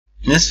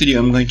In this video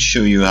I'm going to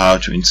show you how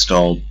to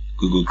install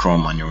Google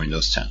Chrome on your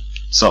Windows 10.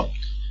 So,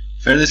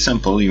 fairly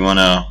simple. You want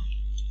to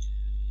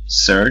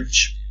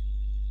search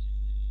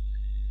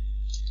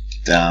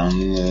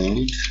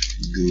download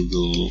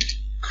Google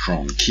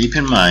Chrome. Keep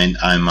in mind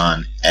I'm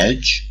on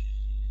Edge,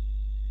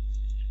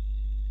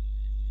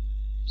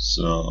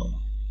 so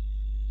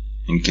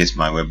in case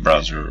my web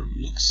browser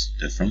looks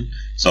different.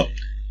 So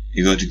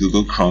you go to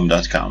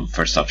googlechrome.com,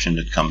 first option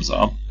that comes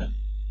up.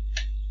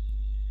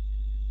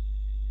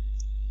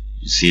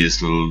 You see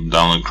this little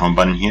download Chrome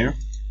button here.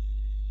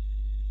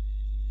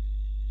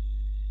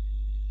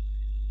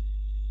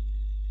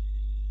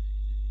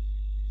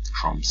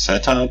 Chrome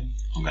setup.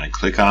 I'm going to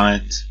click on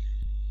it.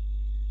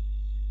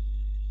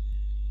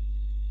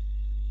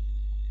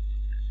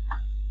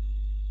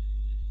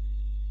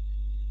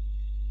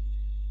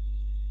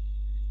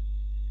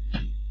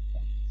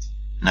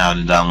 Now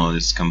the download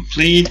is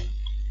complete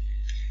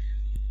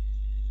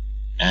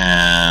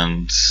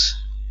and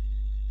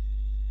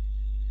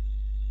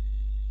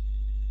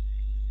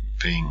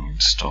being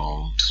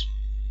installed.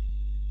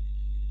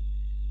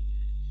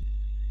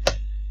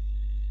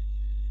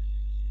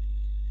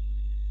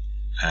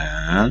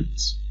 And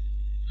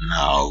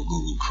now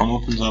Google Chrome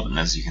opens up, and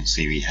as you can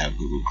see we have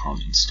Google Chrome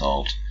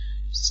installed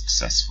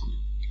successfully.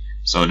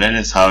 So that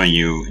is how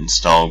you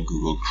install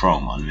Google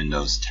Chrome on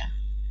Windows 10.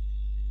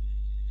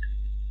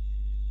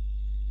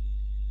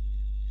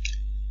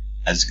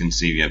 As you can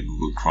see, we have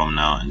Google Chrome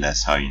now, and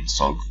that's how you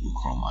install Google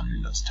Chrome on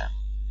Windows 10.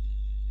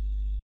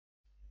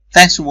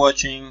 Thanks for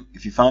watching.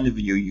 If you found the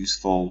video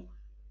useful,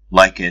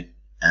 like it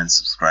and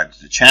subscribe to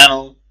the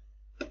channel.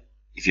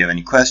 If you have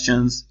any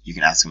questions, you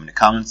can ask them in the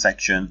comment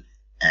section,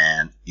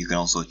 and you can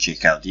also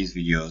check out these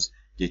videos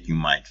that you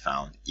might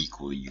find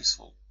equally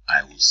useful.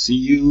 I will see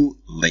you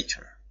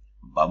later.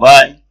 Bye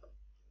bye.